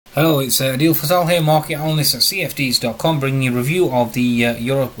Hello, it's Adil Fazal here, market analyst at CFDs.com, bringing you a review of the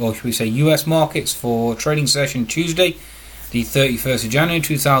Europe, or should we say US markets for trading session Tuesday, the 31st of January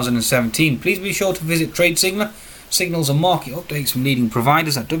 2017. Please be sure to visit Trade Signal, signals and market updates from leading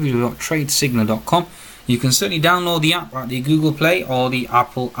providers at www.tradesignal.com. You can certainly download the app at the Google Play or the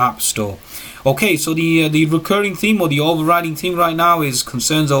Apple App Store. Okay, so the recurring theme or the overriding theme right now is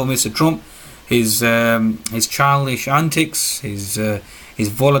concerns over Mr. Trump, his childish antics, his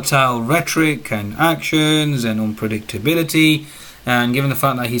volatile rhetoric and actions and unpredictability, and given the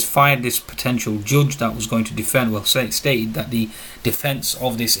fact that he's fired this potential judge that was going to defend, well, stated that the defense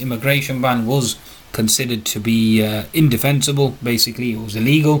of this immigration ban was considered to be indefensible. Basically, it was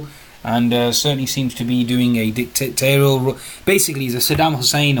illegal, and certainly seems to be doing a dictatorial. Basically, he's a Saddam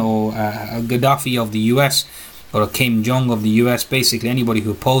Hussein or a Gaddafi of the US, or a Kim Jong of the US. Basically, anybody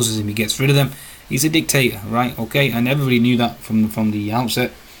who opposes him, he gets rid of them. He's a dictator, right? Okay, and everybody knew that from the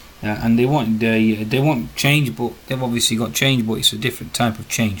outset, and they want change, but they've obviously got change, but it's a different type of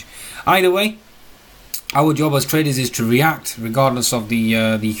change. Either way, our job as traders is to react, regardless of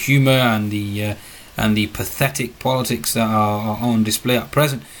the humour and the pathetic politics that are on display at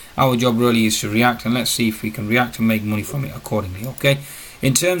present. Our job really is to react, and let's see if we can react and make money from it accordingly. Okay.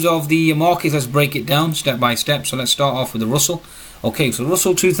 In terms of the market, let's break it down step by step. So let's start off with the Russell. Okay, so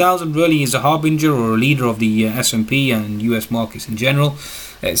Russell 2000 really is a harbinger or a leader of the S&P and US markets in general.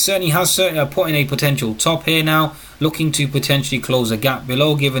 It certainly has put in a potential top here now, looking to potentially close a gap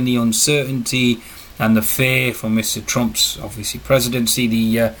below, given the uncertainty and the fear from Mr. Trump's obviously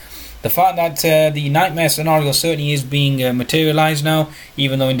presidency. The fact that the nightmare scenario certainly is being materialized now,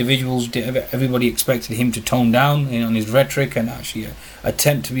 even though everybody expected him to tone down on his rhetoric and actually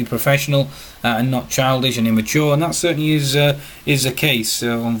attempt to be professional and not childish and immature, and that certainly is the case.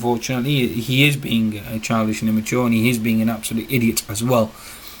 Unfortunately, he is being childish and immature, and he is being an absolute idiot as well.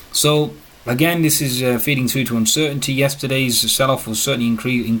 So again, this is feeding through to uncertainty. Yesterday's sell-off was certainly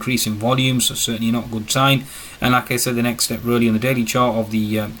increase in volume, so certainly not a good sign. And like I said, the next step really on the daily chart of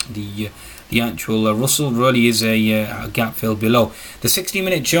the actual Russell really is a gap fill below. The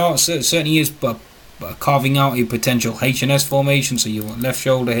 60-minute chart certainly is carving out a potential H&S formation. So you've got left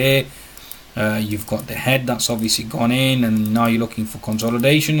shoulder here, you've got the head that's obviously gone in, and now you're looking for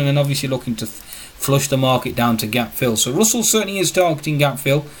consolidation, and then obviously looking to flush the market down to gap fill. So Russell certainly is targeting gap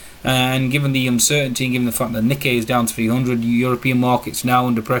fill. And given the uncertainty, and given the fact that Nikkei is down 300, European markets now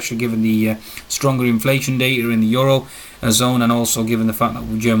under pressure given the stronger inflation data in the Euro zone, and also given the fact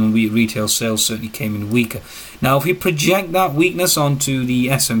that German retail sales certainly came in weaker. Now, if we project that weakness onto the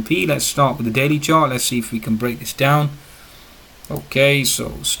S&P, let's start with the daily chart. Let's see if we can break this down. Okay,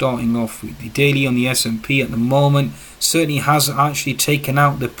 so starting off with the daily on the S&P at the moment, certainly has actually taken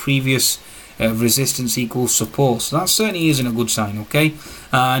out the previous resistance equals support, so that certainly isn't a good sign. Okay,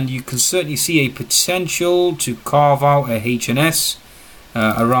 and you can certainly see a potential to carve out a H&S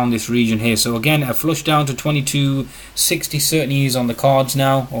around this region here. So again, a flush down to 2260 certainly is on the cards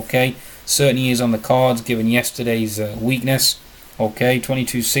now. Okay, certainly is on the cards given yesterday's weakness. Okay,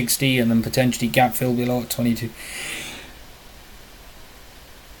 2260, and then potentially gap fill below at 22.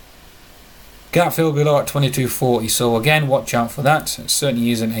 Gap fill below at 2240, so again, watch out for that. It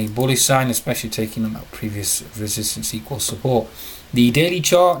certainly isn't a bullish sign, especially taking on that previous resistance equals support. The daily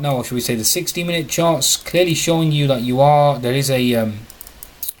chart, no, or should we say the 60-minute chart's clearly showing you that there is a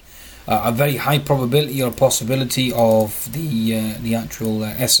very high probability or possibility of the actual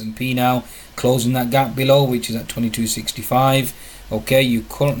S&P now closing that gap below, which is at 2265. Okay, you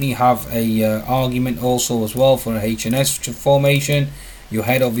currently have a argument also as well for a H&S formation. Your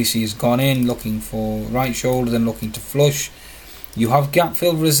head obviously has gone in, looking for right shoulder, then looking to flush. You have gap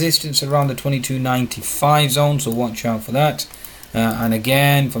fill resistance around the 2295 zone, so watch out for that. And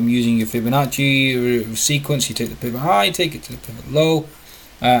again, from using your Fibonacci sequence, you take the pivot high, take it to the pivot low,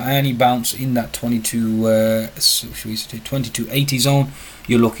 any bounce in that 2280 zone,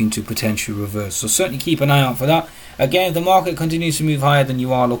 you're looking to potentially reverse. So certainly keep an eye out for that. Again, if the market continues to move higher, then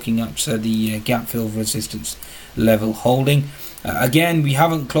you are looking at the gap fill resistance level holding. Again, we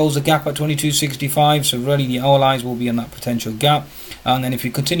haven't closed the gap at 2265, so really all eyes will be on that potential gap. And then if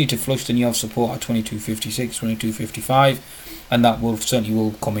you continue to flush, then you have support at 2256, 2255, and that certainly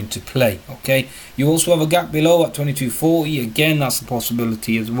will come into play. Okay, you also have a gap below at 2240. Again, that's a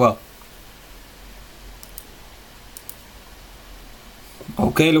possibility as well.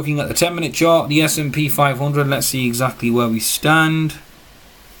 Okay, looking at the 10-minute chart, the S&P 500, let's see exactly where we stand.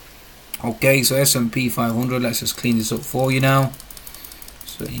 Okay, so S&P 500, let's just clean this up for you now.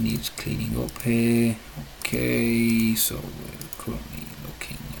 So it needs cleaning up here. Okay, so we're currently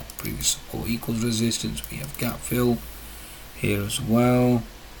looking at previous support equals resistance. We have gap fill here as well.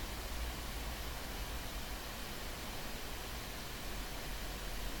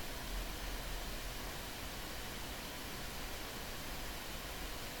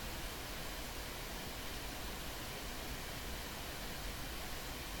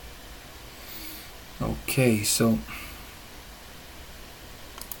 Okay, so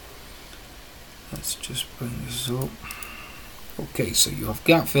let's just bring this up. Okay, so you have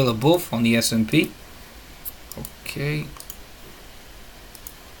gap fill above on the S&P. Okay.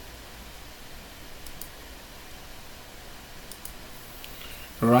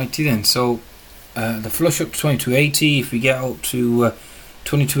 Righty then, so the flush up to 2280, if we get up to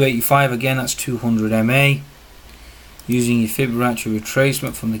 2285 again, that's 200 MA. Using your Fibonacci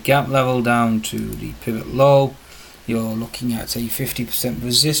retracement from the gap level down to the pivot low, you're looking at a 50%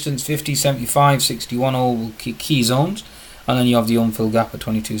 resistance, 50, 75, 61 all key zones, and then you have the unfilled gap at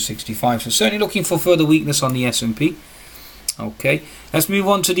 2265. So certainly looking for further weakness on the S&P. Okay, let's move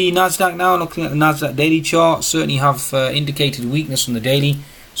on to the Nasdaq now. Looking at the Nasdaq daily chart, certainly have indicated weakness on the daily,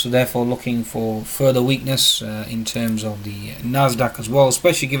 so therefore looking for further weakness in terms of the Nasdaq as well,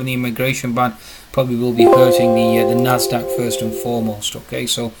 especially given the immigration ban probably will be hurting the Nasdaq first and foremost. Okay,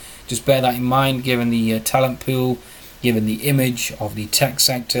 so just bear that in mind, given the talent pool, given the image of the tech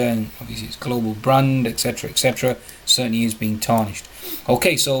sector, and obviously its global brand, etc., certainly is being tarnished.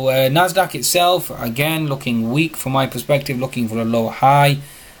 Okay, so Nasdaq itself, again, looking weak from my perspective, looking for a lower high.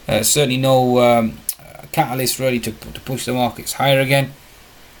 Certainly no catalyst really to push the markets higher again.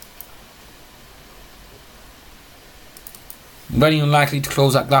 Very unlikely to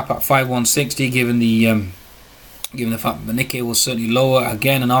close that gap at 5160, given the fact that the Nikkei was certainly lower.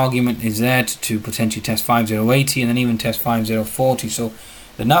 Again, an argument is there to potentially test 5080 and then even test 5040. So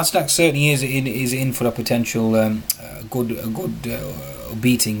the Nasdaq certainly is in for a potential good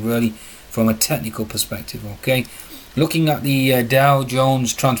beating, really, from a technical perspective. Okay, looking at the Dow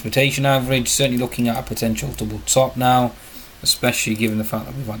Jones Transportation Average, certainly looking at a potential double top now, especially given the fact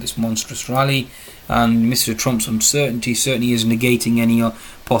that we've had this monstrous rally, and Mr. Trump's uncertainty certainly is negating any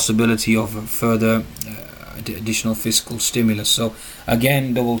possibility of further additional fiscal stimulus. So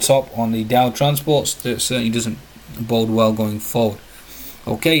again, double top on the Dow Transports, that certainly doesn't bode well going forward.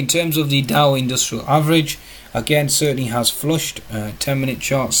 Okay, in terms of the Dow Industrial Average, again certainly has flushed. 10-minute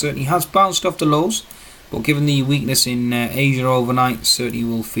chart certainly has bounced off the lows, but given the weakness in Asia overnight, certainly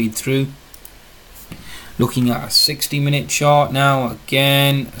will feed through. Looking at a 60-minute chart now,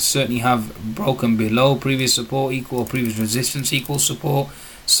 again certainly have broken below previous support equal, previous resistance equal support.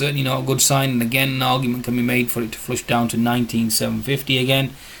 Certainly not a good sign, and again an argument can be made for it to flush down to 19,750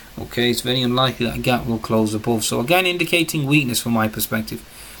 again. Okay, it's very unlikely that a gap will close above, so again indicating weakness from my perspective.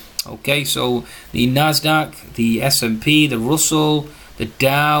 Okay, so the Nasdaq, the S&P, the Russell, the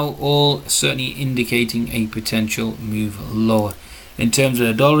Dow, all certainly indicating a potential move lower. In terms of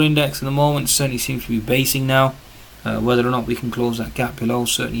the dollar index at the moment, certainly seems to be basing now. Whether or not we can close that gap below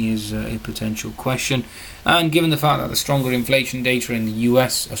certainly is a potential question. And given the fact that the stronger inflation data in the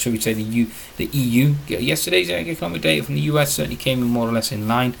US, or should we say the EU, yesterday's economic data from the US certainly came in more or less in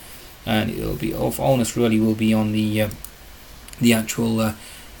line, and it'll be of onus really will be on the actual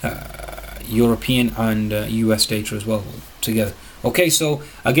European and US data as well together. Okay, so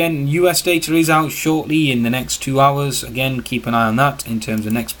again, US data is out shortly in the next 2 hours. Again, keep an eye on that in terms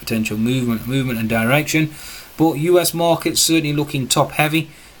of next potential movement and direction. But US markets certainly looking top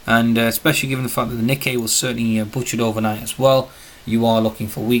heavy, and especially given the fact that the Nikkei was certainly butchered overnight as well, you are looking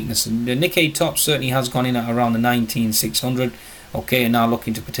for weakness. And the Nikkei top certainly has gone in at around the 19,600. Okay, and now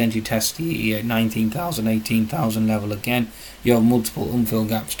looking to potentially test the 19,000, 18,000 level again. You have multiple unfilled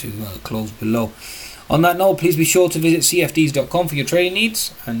gaps to close below. On that note, please be sure to visit cfds.com for your trading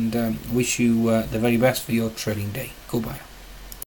needs, and wish you the very best for your trading day. Goodbye.